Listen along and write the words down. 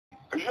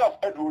you have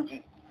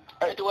Eduwoji.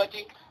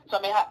 Eduwoji.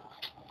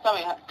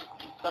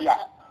 Yeah.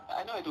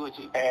 I know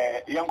Eduwoji.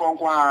 Yenko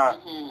Nkoa.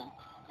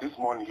 This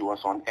morning he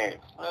was on air.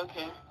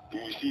 Okay.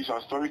 You see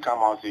some story come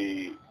out,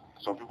 say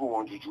some people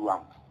want to juju him.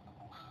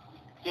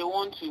 They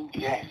want to?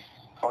 Yes.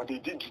 Or they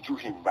did juju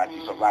him, but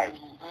he survived.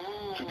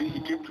 Today he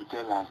came to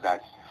tell us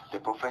that the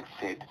prophet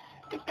said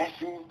the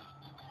person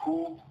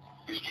who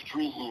is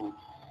jujuing him,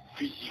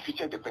 he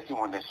featured the person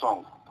on the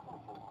song.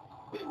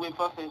 With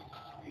prophet?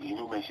 He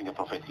didn't mention the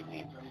prophetic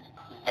name.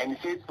 And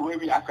he said, when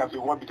we ask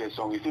him, what be the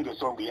song? He said the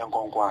song be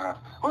Yenko Nkoa.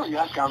 When we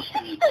ask him,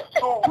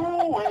 so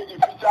who when he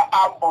feature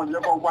arm on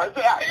Yenko Nkoa?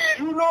 He said,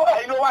 you know,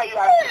 I know why he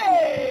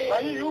asked.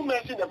 But you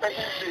mentioned the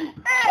person's name.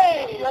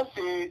 He just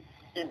say,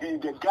 it be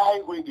the guy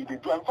who did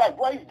it to him. In fact,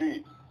 what is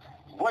the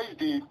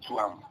to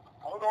him?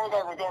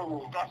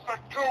 That's a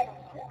joke.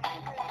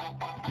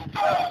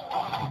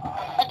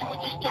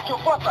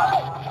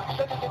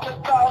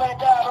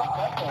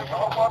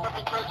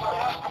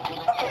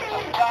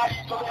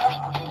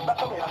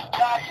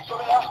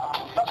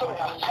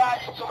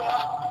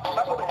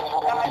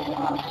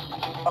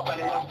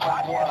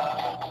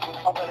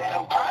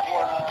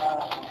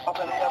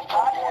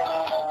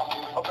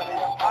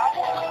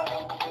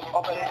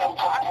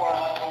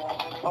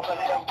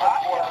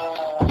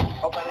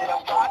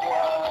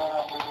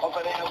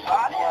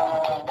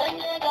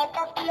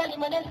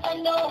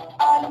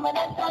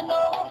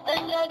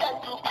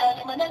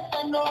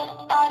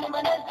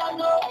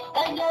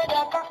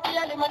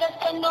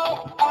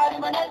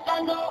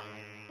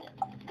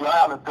 Do I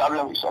have a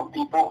problem with some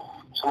people?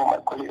 Some of my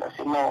colleagues, I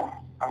say, no,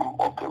 I'm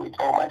okay with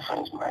all my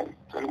friends, my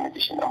fellow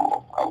musicians,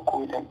 I'm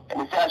cool with them. And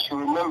they say I should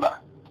remember,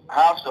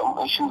 I have some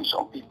issue with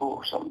some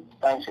people some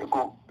times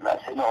ago. And I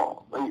said,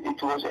 no,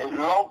 it was a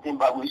long thing,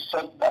 but we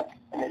said that.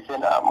 And they said,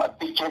 my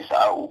pictures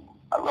are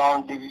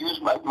around, they've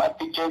used my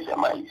pictures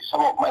and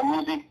some of my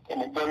music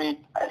in a very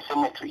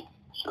cemetery.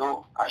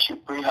 So I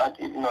should pray hard,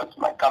 if not,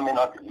 my coming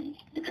out will be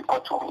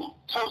difficult for me.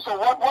 So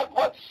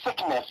what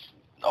sickness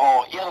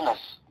or illness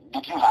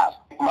did you have?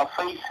 My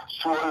face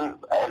swollen,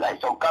 like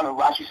some kind of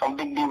rashes, some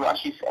big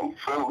rashes, and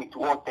filled with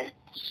water.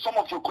 Some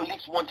of your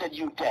colleagues wanted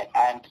you dead,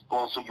 and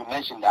also you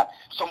mentioned that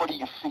somebody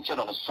you featured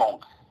on a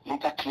song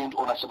later claimed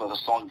ownership of the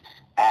song,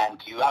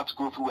 and you have to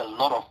go through a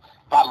lot of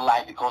bad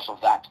life because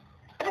of that.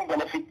 I didn't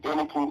benefit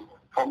anything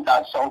from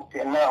that song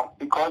till now,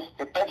 because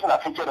the person I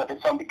featured on the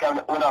song became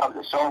the owner of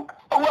the song.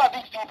 Who are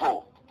these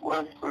people?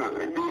 Well,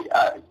 really,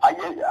 I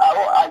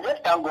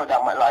just thank God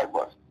that my life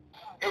was.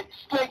 It's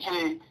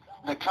strangely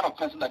the kind of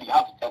person that you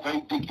have a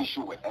very big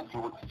issue with, and you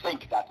would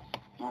think that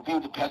you would be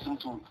the person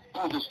to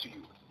do this to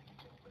you.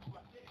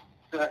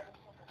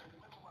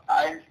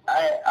 I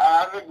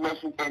haven't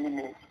mentioned any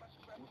names.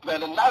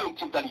 But the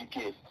narrative that you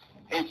gave,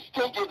 it's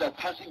strangely the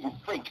person you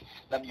think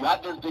that you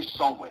had this big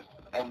song with,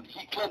 and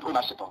he claimed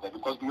ownership of it,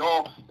 because we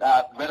all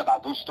read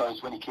about those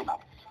stories when he came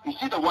up. You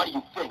see the one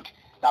you think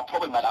that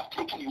probably might have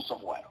taken you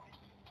somewhere.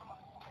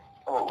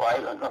 Oh, I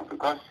don't know,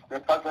 because the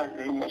pastor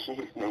didn't mention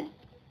his name.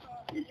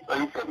 He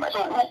only said my name.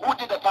 So who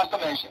did the pastor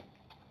mention?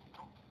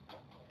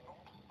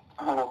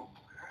 Oh,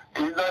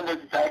 it's not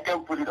necessary. I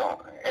can put it on.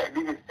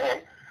 This is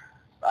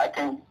I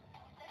can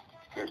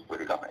just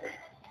put it on.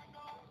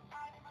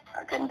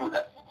 I can do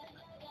that.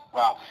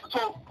 Wow.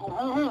 So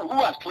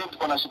who has claimed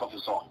ownership of the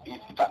song,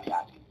 if I may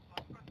ask?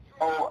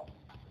 Oh,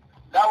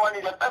 that one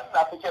is the person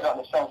I featured on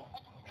the song.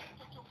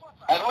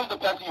 And who is the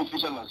person you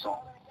featured on the song?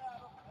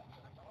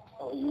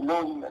 Oh, you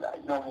know him, and I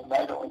know him.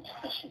 I don't want to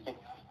mention him.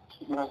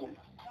 You know him.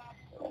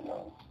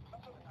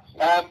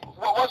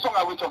 What song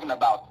are we talking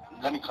about?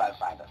 Let me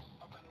clarify that.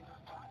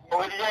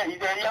 Oh, he's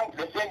a young,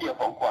 the same year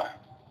from Nkoa.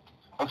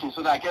 Okay,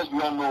 so I guess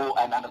we all know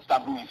and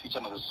understand who you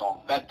featured on the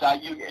song. But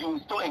you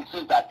still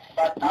insist that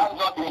he's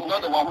not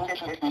the one who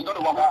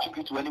took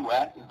you to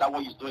anywhere. Is that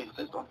what you still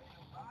insist on?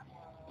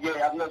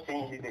 Yeah, I'm not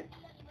saying he did.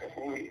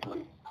 Who's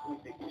the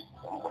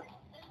somebody?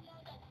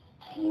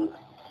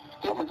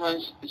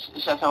 This is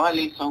when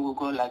Shatawale's song will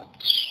go like.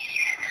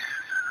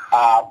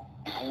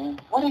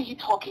 What are you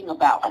talking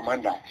about?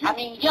 Amanda. I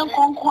mean,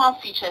 Yenko Nkoa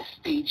features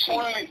staging.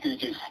 Only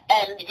staging.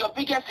 And your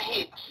biggest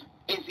hit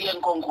is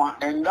Yenko Nkoa.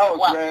 And that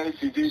was where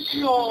she did.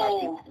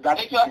 So,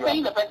 if you are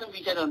saying the person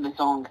featured on the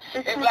song,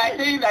 it's like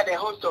saying that the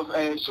host of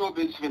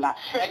Showbizz Fylla,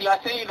 and you are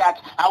saying that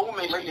a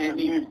woman should his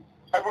name.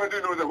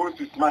 Everybody knows the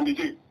host is Mandy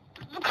J.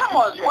 Come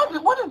on, yeah.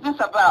 What is this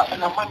about?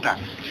 And Amanda,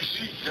 you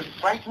see, the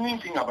frightening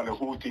thing about the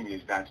whole thing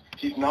is that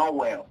she's now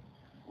well.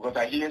 Because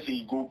I hear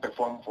he go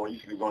perform for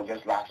Iridescent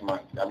just last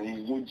month. I mean,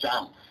 he go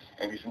jam,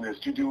 and he's in the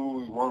studio,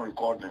 he want to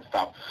record and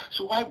stuff.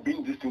 So why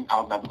bring this thing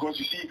out now? Because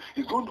you see,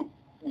 it's going to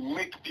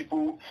make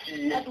people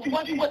see yes.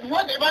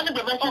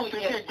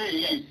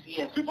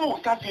 People will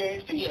start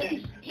hearing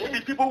things.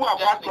 Maybe people who have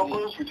had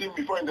problems with him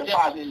before in the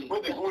past,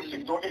 when they go to they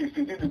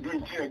do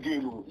it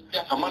again.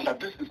 Amanda,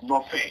 this is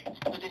not fair.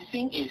 But the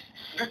thing is,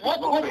 what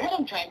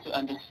I'm trying to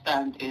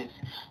understand is,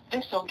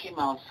 this song came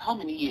out how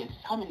many years?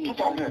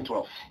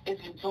 2012.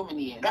 It's been so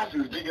many years. That's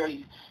his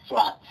biggest.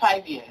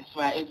 5 years,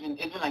 right? It's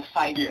been like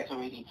 5 years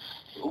already.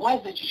 Why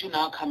is the juju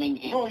now coming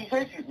in? No, he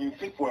says he's been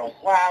sick for a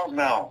while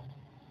now.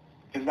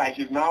 it's like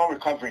he's now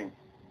recovering,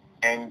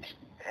 and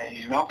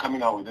he's now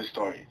coming out with this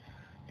story.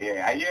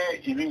 Yeah, I hear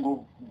even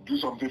go do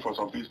something for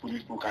some police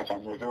catch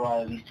him.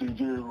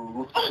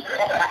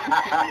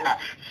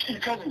 You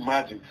can't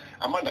imagine.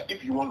 Amanda,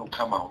 if you want to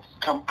come out,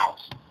 come out.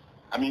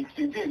 I mean,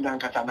 today in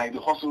Nankatana, the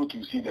hustle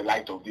to see the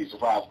light of this so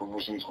far as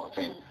promotion is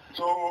concerned.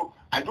 So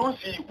I don't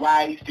see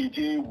why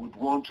Stage would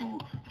want to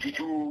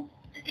juju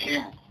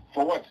him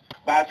for what.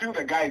 But I feel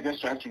the guy is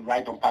just trying to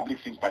ride on public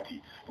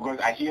sympathy because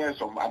I hear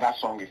some other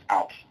song is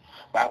out.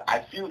 But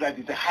I feel that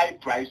it's a high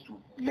price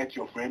to let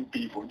your friend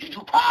pay for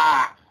juju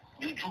pa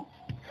juju.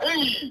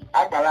 Hey,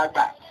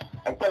 Agbalagba,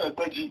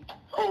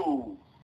 oh.